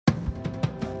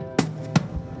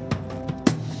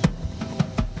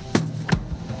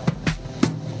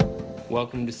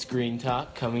Welcome to Screen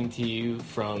Talk, coming to you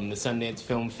from the Sundance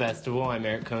Film Festival. I'm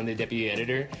Eric Cohn, the deputy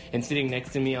editor, and sitting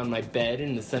next to me on my bed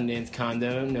in the Sundance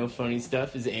condo, no phony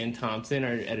stuff, is Ann Thompson,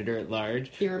 our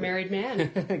editor-at-large. You're a married man.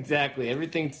 Exactly.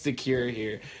 Everything's secure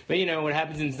here. But, you know, what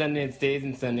happens in Sundance stays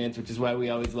in Sundance, which is why we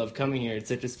always love coming here. It's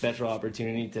such a special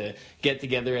opportunity to get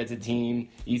together as a team,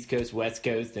 East Coast, West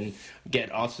Coast, and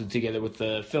get also together with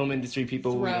the film industry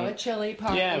people. Throw a chili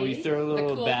party. Yeah, we throw a little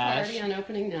the cool bash. Party on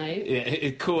opening night. Yeah,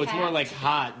 it's cool. It's more like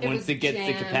hot once it gets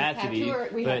to capacity.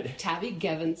 We had Tabby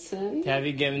Gevinson.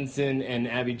 Tabby Gevinson and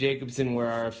Abby Jacobson were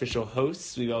our official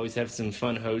hosts. We always have some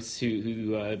fun hosts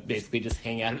who basically just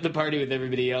hang out at the party with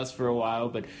everybody else for a while.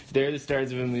 But they're the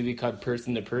stars of a movie called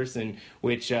Person to Person,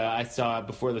 which I saw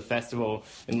before the festival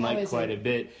and liked quite a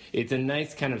bit. It's a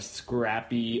nice kind of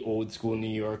scrappy, old-school New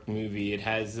York movie. It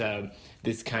has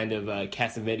this kind of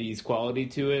Cassavetes quality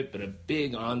to it, but a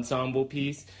big ensemble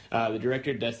piece. The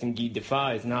director, Dustin Guy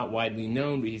Defa, is not widely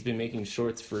known, but he's been making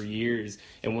shorts for years,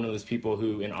 and one of those people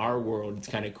who, in our world, it's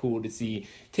kind of cool to see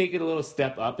take it a little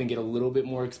step up and get a little bit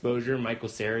more exposure. Michael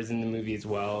Cera's in the movie as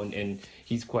well, and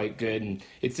he's quite good. And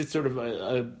it's just sort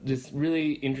of this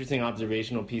really interesting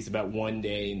observational piece about one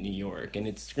day in New York, and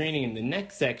it's screening in the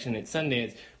next section at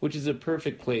Sundance, which is a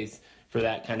perfect place for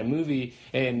that kind of movie.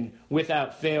 And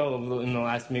without fail, in the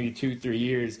last maybe 2-3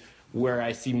 years, where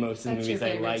I see most of the movies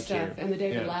I like stuff. here. And the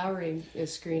David Lowery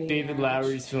is screening. David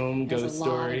Lowery's film, Ghost Story. Has a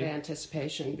lot of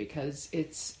anticipation because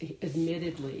it's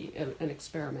admittedly an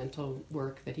experimental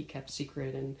work that he kept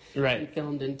secret and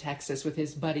filmed in Texas with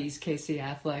his buddies Casey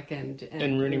Affleck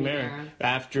and Rooney Mara.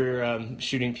 After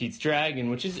shooting Pete's Dragon,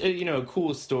 which is a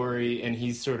cool story, and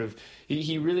he's sort of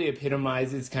he really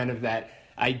epitomizes kind of that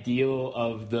ideal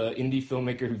of the indie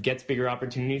filmmaker who gets bigger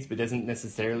opportunities but doesn't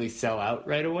necessarily sell out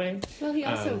right away. Well, he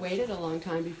also waited a long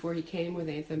time before he came with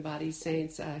Ain't Them Bodies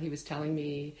Saints. He was telling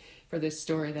me for this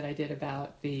story that I did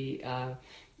about the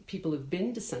people who've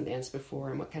been to Sundance before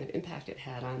and what kind of impact it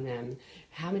had on them,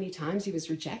 how many times he was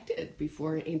rejected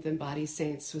before Ain't Them Bodies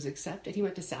Saints was accepted. He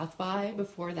went to South by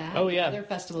before that. Oh, yeah. Other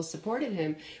festivals supported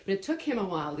him, but it took him a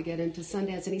while to get into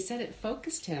Sundance, and he said it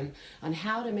focused him on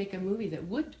how to make a movie that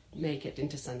would make it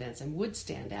into Sundance and would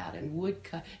stand out and would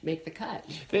make the cut.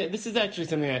 This is actually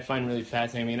something I find really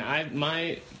fascinating. I mean,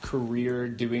 my career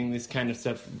doing this kind of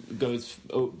stuff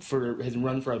has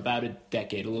run for about a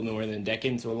decade, a little bit more than a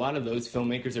decade. And so a lot of those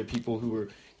filmmakers are people who were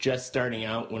just starting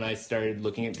out when I started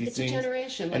looking at these things. It's a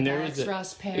generation. Like and Alex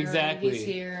Ross Perry, exactly. He's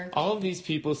here. All of these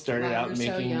people started out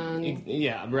making... Young.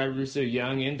 Yeah, Robert Russo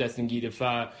Young and Dustin Guy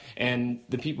Defa. And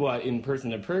the people in Person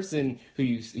to Person who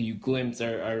you glimpse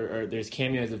are there's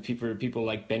cameos of people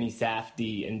like Benny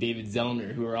Safdie and David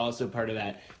Zellner, who are also part of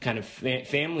that kind of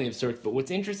family of sorts. But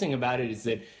what's interesting about it is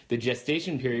that the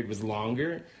gestation period was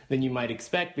longer than you might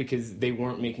expect because they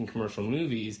weren't making commercial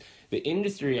movies. The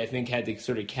industry, I think, had to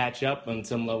sort of catch up on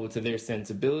some level to their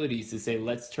sensibilities to say,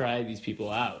 let's try these people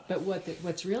out. But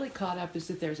what's really caught up is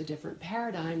that there's a different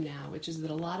paradigm now, which is that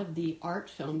a lot of the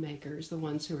art filmmakers, the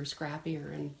ones who are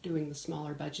scrappier and doing the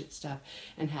smaller budget stuff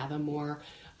and have a more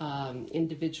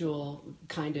individual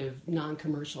kind of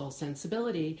non-commercial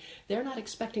sensibility, they're not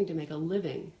expecting to make a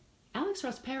living. Alex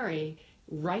Ross Perry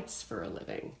writes for a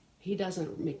living. He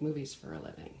doesn't make movies for a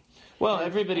living. Well,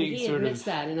 everybody and he admits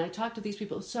that, and I talked to these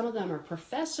people. Some of them are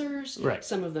professors. Right.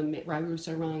 Some of them,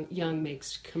 Russo Young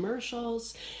makes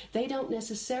commercials. They don't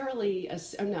necessarily.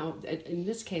 Now, in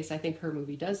this case, I think her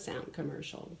movie does sound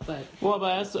commercial, but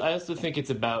I also think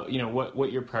it's about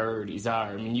what your priorities are.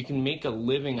 I mean, you can make a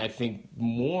living. I think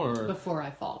more. Before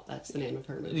I Fall. That's the name of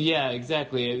her movie. Yeah,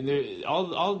 exactly.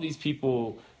 All of these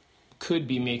people could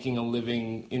be making a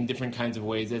living in different kinds of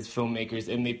ways as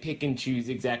filmmakers, and they pick and choose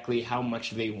exactly how much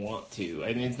they want to.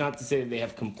 I mean, it's not to say that they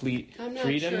have complete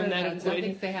freedom in that equation. I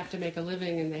think they have to make a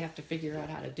living, and they have to figure out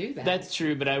how to do that. That's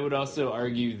true, but I would also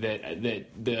argue that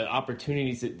the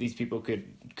opportunities that these people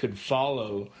could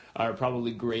follow are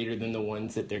probably greater than the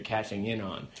ones that they're cashing in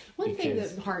on. One thing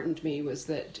that heartened me was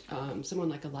that someone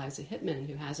like Eliza Hittman,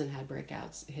 who hasn't had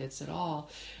breakouts hits at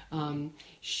all,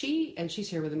 she's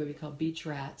here with a movie called Beach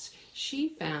Rats. She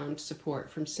found support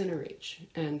from Cinereach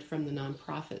and from the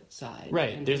nonprofit side.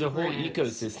 Right, there's a whole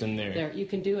ecosystem there. You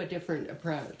can do a different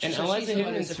approach. And so Eliza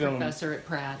Hittman's a professor at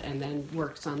Pratt and then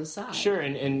works on the side. Sure,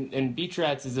 and Beach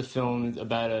Rats is a film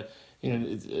about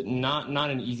it's not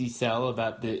an easy sell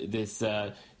about this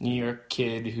New York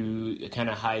kid who kind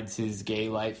of hides his gay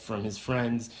life from his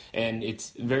friends, and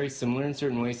it's very similar in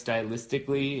certain ways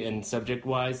stylistically and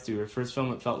subject-wise to her first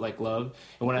film. It felt like Love,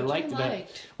 and what I liked about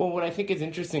what I think is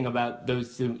interesting about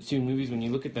those two movies when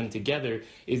you look at them together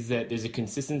is that there's a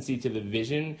consistency to the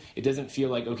vision. It doesn't feel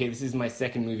like, okay, this is my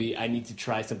second movie, I need to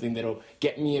try something that'll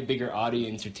get me a bigger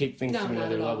audience or take things to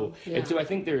another level. Yeah. And so I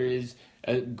think there is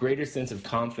a greater sense of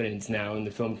confidence now in the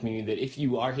film community that if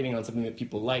you are hitting on something that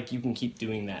people like, you can keep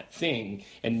doing that thing,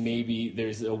 and maybe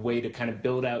there's a way to kind of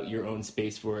build out your own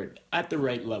space for it at the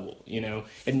right level,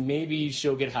 and maybe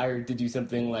she'll get hired to do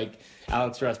something like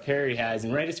Alex Ross Perry has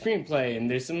and write a screenplay, and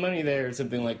there's some money there or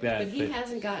something like that. But he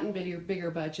hasn't gotten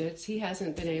bigger budgets. He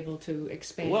hasn't been able to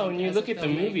expand. Well, when you look at the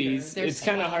movies, it's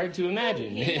kind of hard to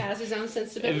imagine. He has his own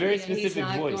sensibility. A very specific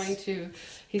and he's not voice.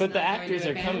 But the actors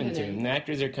are coming to him. The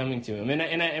actors are coming to him,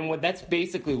 and what that's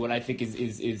basically what I think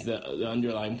is the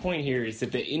underlying point here is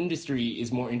that the industry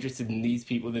is more interested in these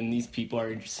people than these people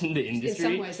are interested in the industry.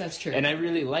 In some ways, that's true. And I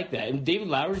really like that. And David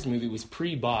Lowery's movie was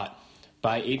pre-bought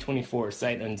by A24,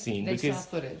 sight unseen. They saw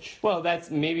footage. Well,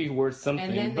 that's maybe worth something.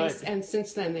 And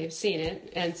since then they've seen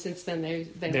it, and since then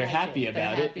they're happy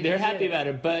about it. They're happy about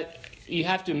it, but you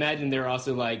have to imagine they're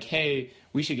also like, hey,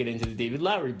 we should get into the David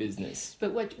Lowery business.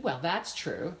 But that's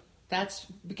true. That's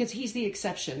because he's the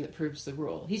exception that proves the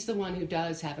rule. He's the one who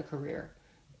does have a career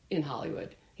in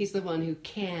Hollywood. He's the one who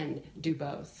can do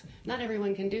both. Not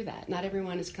everyone can do that. Not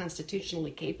everyone is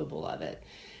constitutionally capable of it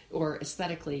or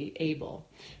aesthetically able.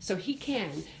 So he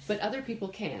can, but other people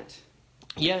can't.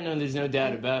 Yeah, no, there's no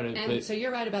doubt about it. So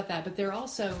you're right about that, but they're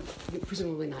also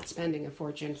presumably not spending a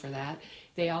fortune for that.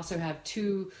 They also have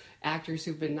two actors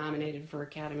who've been nominated for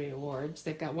Academy Awards.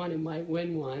 They've got one who might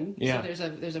win one. Yeah. So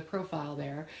there's a profile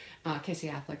there. Casey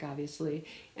Affleck, obviously.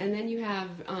 And then you have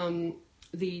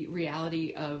the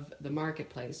reality of the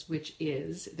marketplace, which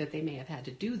is that they may have had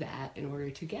to do that in order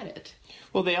to get it.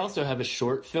 Well, they also have a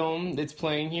short film that's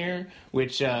playing here,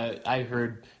 which I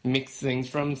heard mixed things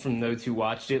from those who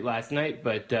watched it last night,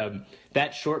 but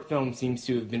that short film seems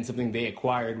to have been something they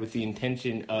acquired with the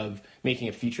intention of making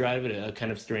a feature out of it, a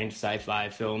kind of strange sci-fi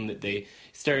film that they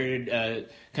started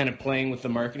kind of playing with the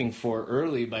marketing for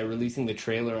early by releasing the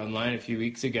trailer online a few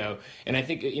weeks ago. And I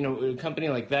think, a company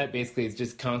like that basically is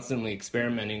just constantly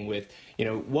experimenting with,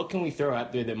 what can we throw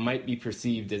out there that might be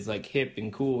perceived as like hip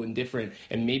and cool and different,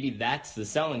 and maybe that's the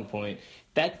selling point.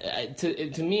 That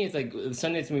to me, it's like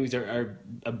Sundance movies are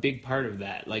a big part of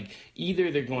that. Like, either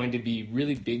they're going to be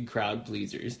really big crowd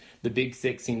pleasers. The Big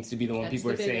Sick seems to be the one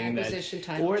people are saying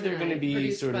that, or they're going to be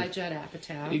produced sort of by Judd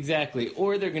Apatow. Exactly,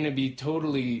 or they're going to be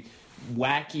totally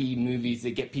wacky movies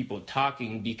that get people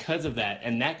talking because of that,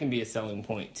 and that can be a selling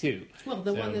point too. Well,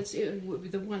 the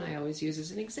one I always use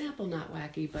as an example, not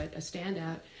wacky, but a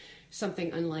standout,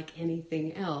 something unlike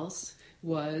anything else,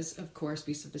 was, of course,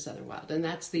 Beasts of the Southern Wild. And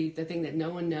that's the thing that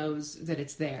no one knows that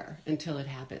it's there until it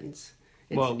happens.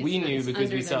 We knew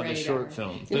because we saw the short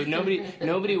film. So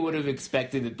nobody would have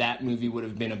expected that movie would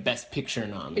have been a Best Picture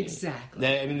nominee.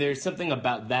 Exactly. There's something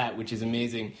about that which is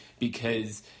amazing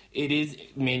because it is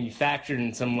manufactured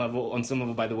on some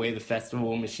level by the way the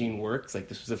festival machine works. Like,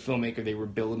 this was a filmmaker they were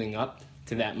building up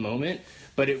to that moment,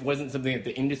 but it wasn't something that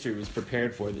the industry was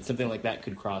prepared for, that something like that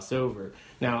could cross over.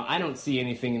 Now, I don't see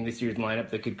anything in this year's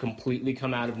lineup that could completely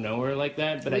come out of nowhere like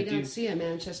that, but I do see a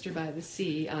Manchester by the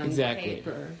Sea on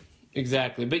paper.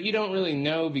 Exactly, but you don't really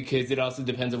know because it also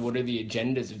depends on what are the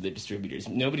agendas of the distributors.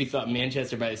 Nobody thought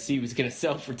Manchester by the Sea was going to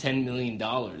sell for $10 million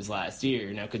last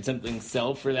year. Now, could something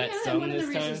sell for that sum this time? One of the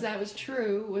reasons that was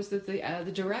true was that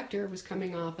the director was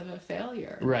coming off of a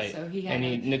failure. Right, so he had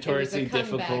notoriously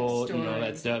difficult and all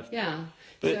that stuff. Yeah.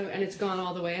 And it's gone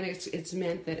all the way, and it's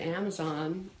meant that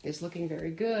Amazon is looking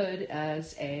very good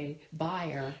as a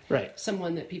buyer, right?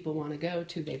 Someone that people want to go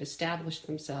to. They've established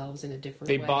themselves in a different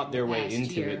way. They bought their way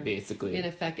into it, basically. In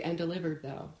effect, and delivered.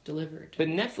 But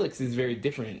Netflix is very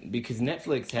different because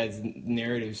Netflix has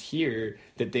narratives here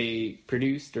that they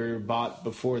produced or bought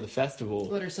before the festival.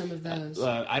 What are some of those?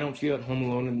 I Don't Feel at Home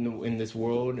Alone in This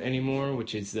World Anymore,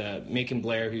 which is Macon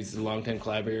Blair, who's a longtime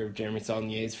collaborator of Jeremy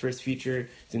Saulnier's first feature.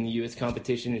 It's in the U.S.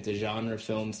 competition. It's a genre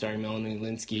film starring Melanie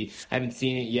Linsky. I haven't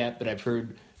seen it yet, but I've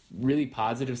heard really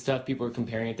positive stuff. People are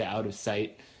comparing it to Out of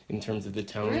Sight in terms of the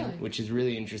tone, which is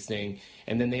really interesting.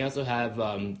 And then they also have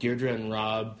Deirdre and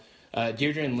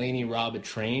Lainey Rob a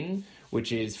Train,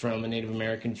 which is from a Native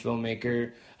American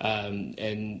filmmaker.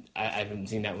 And I haven't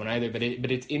seen that one either. But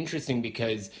it's interesting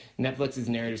because Netflix's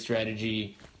narrative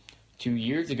strategy 2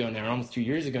 years ago now, or almost 2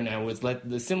 years ago now, was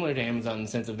similar to Amazon in the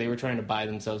sense of they were trying to buy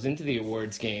themselves into the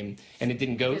awards game, and it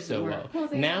didn't go so well.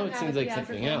 Now it seems like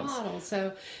something else. Model.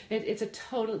 So it's a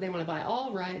total. They want to buy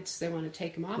all rights. They want to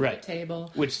take them off the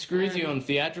table, which screws you on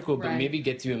theatrical, but maybe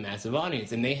gets you a massive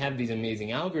audience. And they have these amazing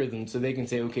algorithms, so they can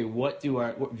say, okay, what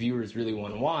viewers really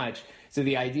want to watch? So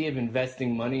the idea of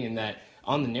investing money in that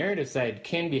on the narrative side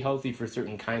can be healthy for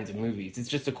certain kinds of movies. It's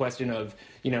just a question of,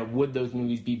 would those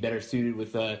movies be better suited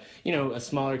with a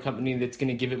smaller company that's going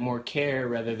to give it more care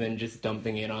rather than just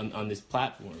dumping it on this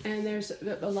platform. And there's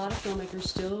a lot of filmmakers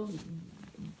still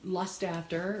lust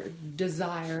after,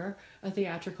 desire a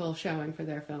theatrical showing for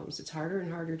their films. It's harder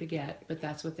and harder to get, but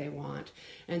that's what they want.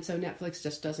 And so Netflix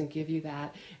just doesn't give you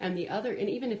that. And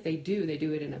even if they do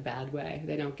it in a bad way.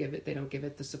 They don't give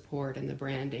it the support and the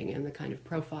branding and the kind of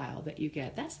profile that you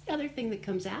get. That's the other thing that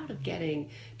comes out of getting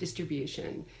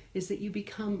distribution, is that you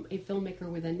become a filmmaker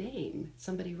with a name.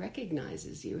 Somebody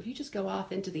recognizes you. If you just go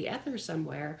off into the ether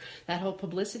somewhere, that whole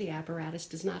publicity apparatus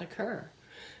does not occur.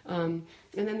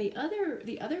 And then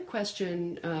the other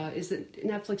question is that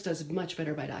Netflix does much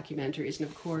better by documentaries, and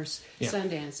of course,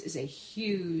 Sundance is a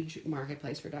huge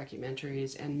marketplace for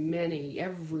documentaries, and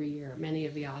every year, many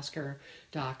of the Oscar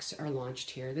docs are launched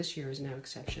here. This year is no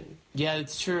exception. Yeah,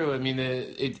 it's true. I mean,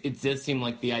 it does seem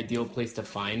like the ideal place to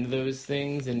find those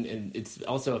things, and it's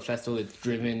also a festival that's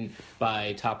driven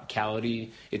by topicality.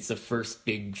 It's the first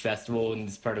big festival in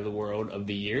this part of the world of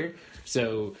the year.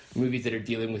 So movies that are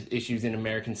dealing with issues in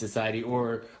American society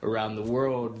or around the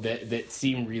world that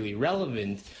seem really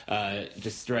relevant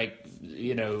just strike,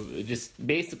 just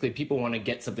basically people want to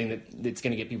get something that's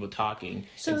going to get people talking.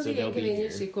 So the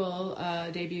Inconvenient sequel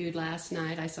debuted last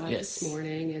night. I saw it this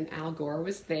morning, and Al Gore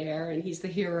was there, and he's the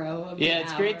hero of the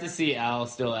it's great to see Al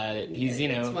still at it. He's,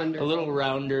 a little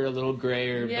rounder, a little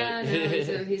grayer. Yeah,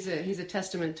 but he's a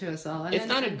testament to us all. And it's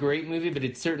not a great movie, but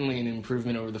it's certainly an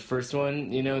improvement over the first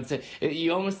one.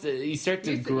 You start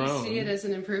to groan. You see it as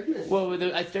an improvement. Well,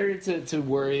 I started to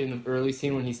worry in the early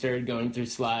scene when he started going through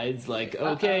slides, like,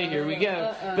 okay, here we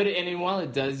go. But while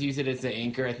it does use it as an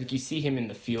anchor, I think you see him in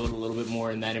the field a little bit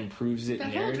more, and that improves it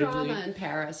narratively. The whole drama in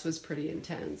Paris was pretty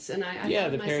intense, and I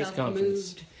the Paris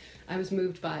conference. I was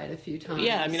moved by it a few times.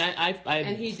 Yeah, I mean,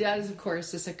 and he does, of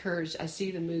course, this occurs. I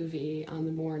see the movie on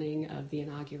the morning of the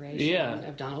inauguration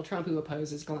of Donald Trump, who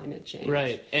opposes climate change.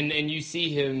 Right, and you see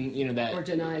him, that... Or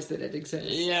denies that it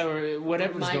exists. Yeah, or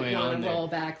whatever's going on there. Might want to roll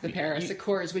back the Paris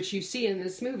Accords, which you see in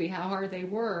this movie, how hard they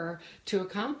were to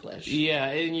accomplish. Yeah,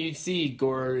 and you see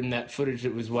Gore in that footage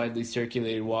that was widely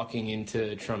circulated walking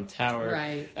into Trump Tower.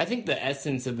 Right. I think the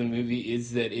essence of the movie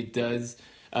is that it does...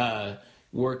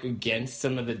 work against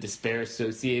some of the despair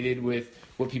associated with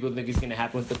what people think is going to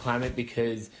happen with the climate,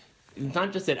 because it's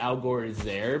not just that Al Gore is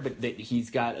there, but that he's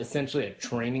got essentially a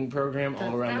training program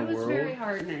all around the world. That was very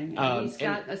heartening. He's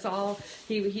got us all.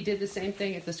 He did the same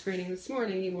thing at the screening this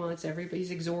morning. He wants everybody.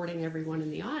 He's exhorting everyone in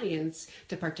the audience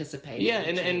to participate. Yeah,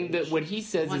 what he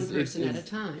says one is person at a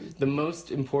time. The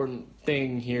most important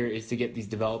thing here is to get these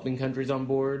developing countries on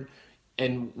board,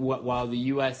 and while the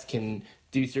U.S. can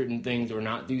do certain things or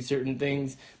not do certain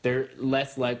things, they're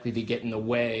less likely to get in the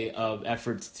way of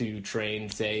efforts to train,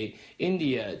 say,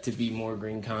 India to be more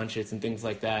green conscious and things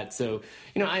like that. So,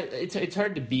 it's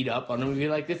hard to beat up on a movie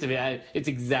like this. I mean, it's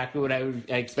exactly what I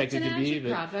expected it to be.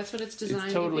 But that's what it's designed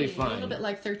it's totally to be. Fine. A little bit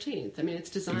like 13th. I mean, it's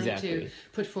designed to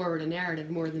put forward a narrative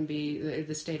more than be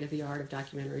the state of the art of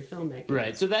documentary filmmaking.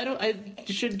 Right. So it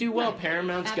should do well. Right.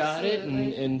 Paramount's got it,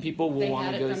 and people will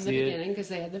want to go see it. They had it from the beginning because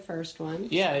they had the first one.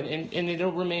 Yeah, and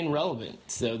it'll remain relevant.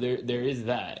 So there is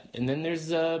that, and then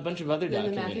there's a bunch of other documentaries.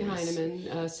 And the Matthew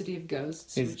Heineman, City of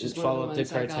Ghosts, which is one of the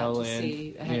ones I got to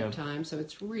see ahead of time. So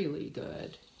it's really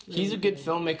good. He's a good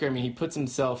filmmaker. I mean, he puts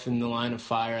himself in the line of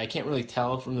fire. I can't really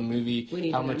tell from the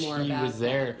movie how much he was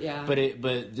there,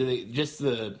 but just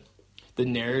the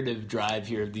narrative drive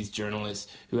here of these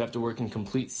journalists who have to work in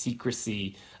complete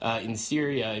secrecy in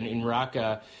Syria and in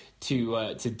Raqqa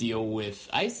to deal with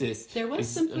ISIS. There was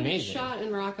some footage shot in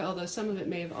Raqqa, although some of it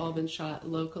may have all been shot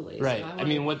locally. Right.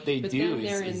 So what they do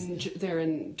is they're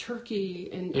in Turkey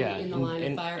in the line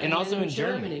of fire, and also in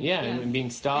Germany. Yeah, and being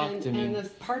stalked. And the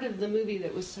part of the movie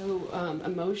that was so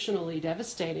emotionally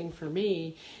devastating for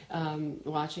me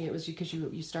watching it was because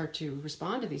you start to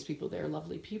respond to these people. They're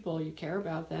lovely people. You care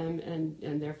about them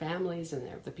and their families and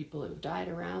the people who have died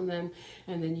around them,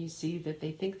 and then you see that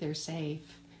they think they're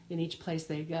safe in each place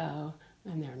they go,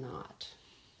 and they're not.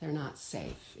 They're not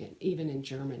safe, even in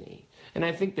Germany. And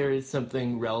I think there is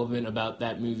something relevant about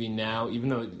that movie now, even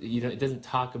though it doesn't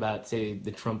talk about, say, the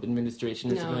Trump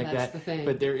administration or something like that's that. The thing.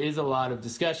 But there is a lot of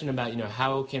discussion about,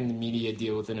 how can the media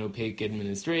deal with an opaque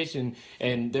administration?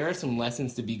 And there are some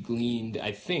lessons to be gleaned,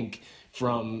 I think,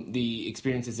 from the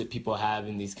experiences that people have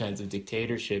in these kinds of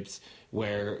dictatorships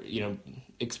where,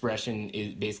 expression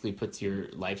basically puts your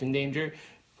life in danger.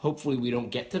 Hopefully we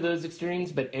don't get to those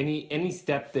extremes, but any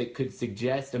step that could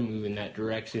suggest a move in that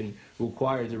direction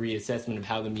requires a reassessment of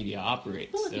how the media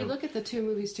operates. Well, if you look at the two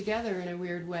movies together in a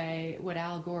weird way, what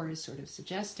Al Gore is sort of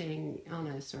suggesting on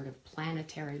a sort of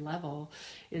planetary level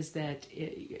is that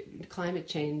climate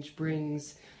change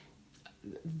brings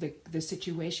the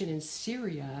situation in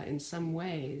Syria, in some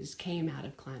ways, came out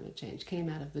of climate change, came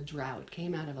out of the drought,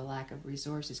 came out of a lack of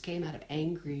resources, came out of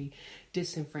angry,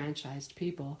 disenfranchised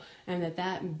people, and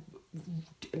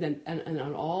and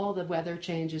on all the weather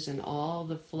changes and all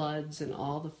the floods and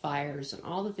all the fires and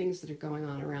all the things that are going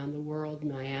on around the world,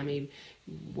 Miami,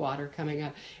 water coming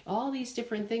up, all these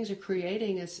different things are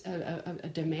creating a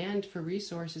demand for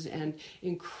resources and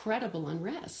incredible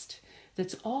unrest.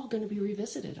 That's all going to be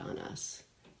revisited on us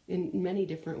in many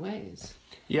different ways.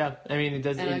 Yeah, I mean, it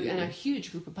does... And a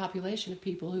huge group of population of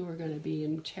people who are going to be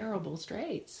in terrible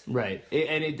straits. Right.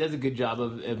 And it does a good job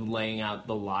of laying out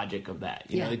the logic of that.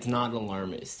 It's not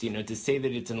alarmist. To say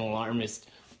that it's an alarmist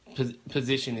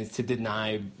position is to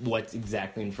deny what's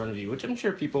exactly in front of you, which I'm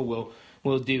sure people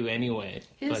will do anyway.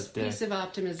 His piece of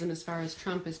optimism as far as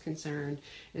Trump is concerned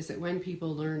is that when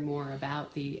people learn more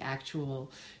about the actual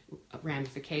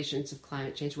ramifications of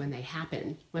climate change, when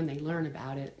they learn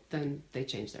about it, then they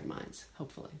change their minds,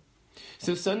 hopefully.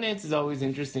 So Sundance is always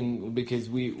interesting because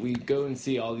we go and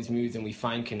see all these movies and we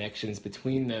find connections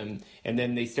between them, and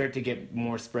then they start to get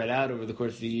more spread out over the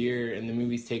course of the year, and the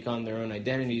movies take on their own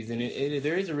identities. And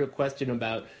there is a real question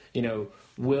about,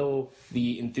 will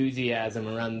the enthusiasm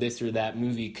around this or that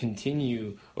movie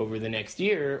continue over the next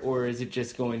year, or is it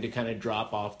just going to kind of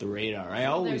drop off the radar? I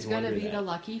always wonder that. There's going to be the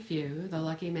lucky few, the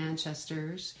lucky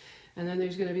Manchesters, and then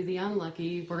there's going to be the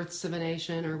unlucky Births of a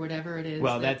Nation or whatever it is.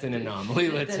 Well, that's an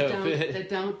anomaly. Let's hope. That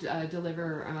don't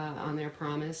deliver on their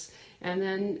promise. And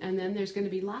then there's going to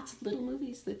be lots of little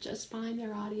movies that just find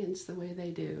their audience the way they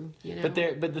do.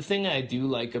 But the thing I do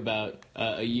like about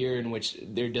a year in which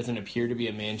there doesn't appear to be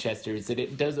a Manchester is that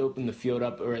it does open the field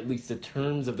up, or at least the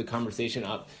terms of the conversation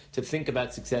up, to think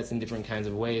about success in different kinds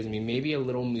of ways. I mean, maybe a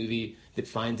little movie that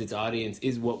finds its audience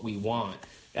is what we want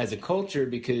as a culture,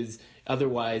 because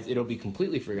otherwise it'll be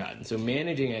completely forgotten. So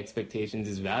managing expectations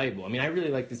is valuable. I mean, I really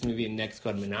like this movie next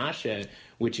called Menashe,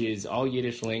 which is all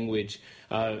Yiddish language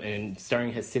and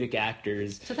starring Hasidic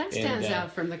actors. So that stands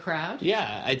out from the crowd.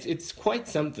 Yeah, it's quite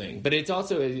something. But it's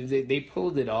also, they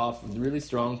pulled it off with really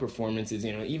strong performances.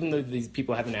 Even though these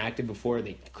people haven't acted before,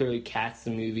 they clearly cast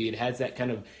the movie. It has that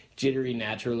kind of jittery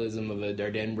naturalism of a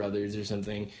Dardenne Brothers or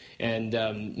something.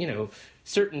 And,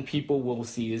 certain people will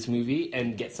see this movie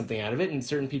and get something out of it, and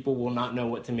certain people will not know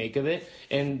what to make of it,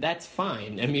 and that's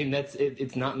fine. I mean,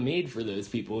 it's not made for those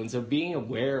people, and so being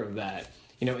aware of that,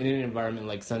 in an environment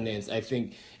like Sundance, I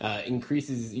think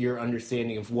increases your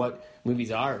understanding of what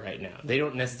movies are right now. They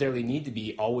don't necessarily need to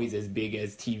be always as big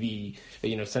as TV.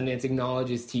 Sundance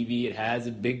acknowledges TV. It has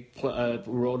a big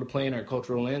role to play in our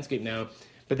cultural landscape now,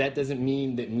 but that doesn't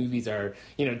mean that movies are,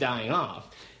 dying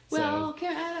off. Well,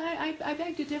 I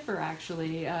beg to differ,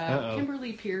 actually.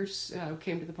 Kimberly Pierce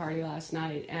came to the party last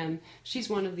night, and she's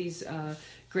one of these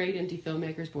great indie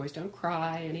filmmakers, Boys Don't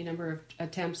Cry, any number of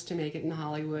attempts to make it in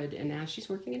Hollywood, and now she's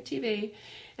working in TV.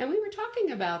 And we were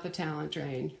talking about the talent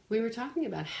drain. We were talking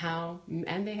about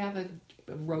and they have a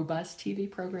robust TV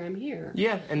program here.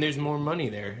 Yeah, and there's more money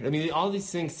there. I mean, all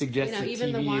these things suggest that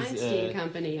even TV the Weinstein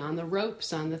Company on the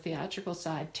ropes on the theatrical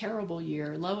side, terrible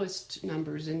year, lowest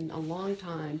numbers in a long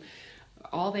time.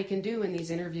 All they can do in these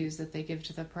interviews that they give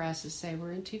to the press is say,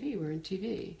 we're in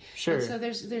TV. Sure. And so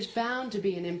there's bound to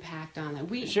be an impact on that.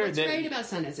 What's great about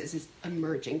Sundance is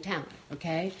emerging talent,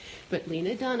 okay? But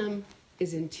Lena Dunham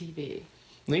is in TV.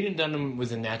 Lena Dunham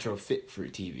was a natural fit for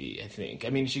TV, I think. I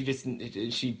mean,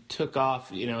 she took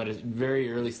off, at a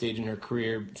very early stage in her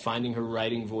career, finding her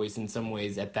writing voice in some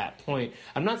ways at that point.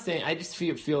 I'm not saying, I just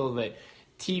feel that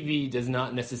TV does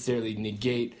not necessarily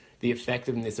negate the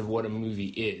effectiveness of what a movie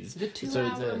is. The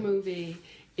 2-hour movie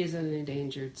is an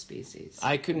endangered species.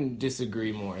 I couldn't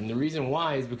disagree more. And the reason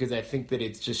why is because I think that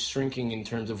it's just shrinking in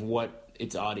terms of what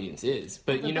its audience is.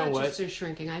 But you know what? The budgets are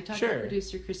shrinking. I talked to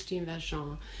producer Christine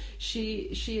Vachon.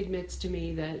 She admits to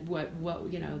me that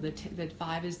that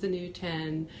 5 is the new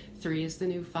 10, 3 is the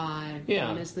new 5,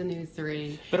 1 is the new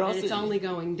 3, but also, and it's only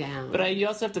going down. But you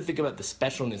also have to think about the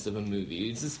specialness of a movie.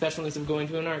 It's the specialness of going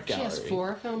to an art gallery. She has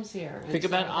 4 films here. Think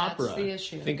about opera. That's the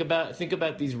issue. Think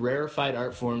about these rarefied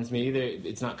art forms. Maybe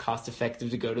it's not cost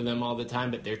effective to go to them all the time,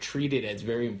 but they're treated as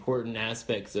very important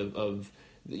aspects of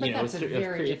that's a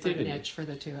very different niche for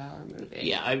the 2-hour movie.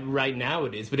 Yeah, right now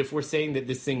it is. But if we're saying that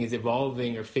this thing is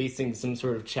evolving or facing some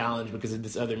sort of challenge because of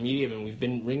this other medium, and we've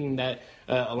been ringing that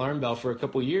alarm bell for a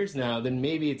couple years now, then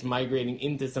maybe it's migrating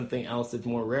into something else that's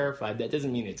more rarefied. That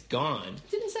doesn't mean it's gone.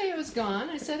 I didn't say it was gone.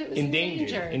 I said it was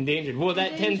endangered. Endangered. Well,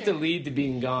 that tends to lead to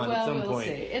being gone at some point.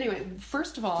 See. Anyway,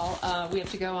 first of all, we have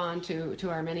to go on to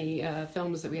our many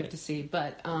films that we have to see.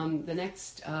 But the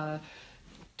next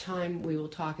time we will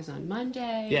talk is on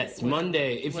Monday. Yes,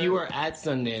 Monday. If you are at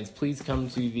Sundance, please come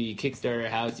to the Kickstarter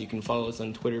house. You can follow us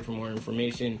on Twitter for more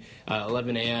information.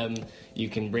 11 a.m. You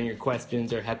can bring your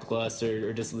questions or heckle us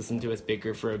or just listen to us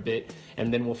bicker for a bit.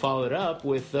 And then we'll follow it up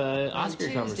with Oscar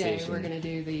Tuesday, conversation. We're going to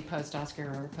do the post-Oscar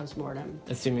or post-mortem.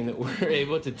 Assuming that we're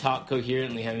able to talk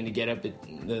coherently, having to get up at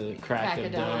the crack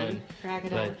of dawn. Crack of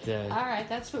dawn. All right,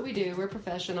 that's what we do. We're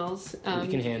professionals. We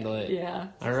can handle it. Yeah.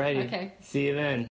 All righty. Okay. See you then.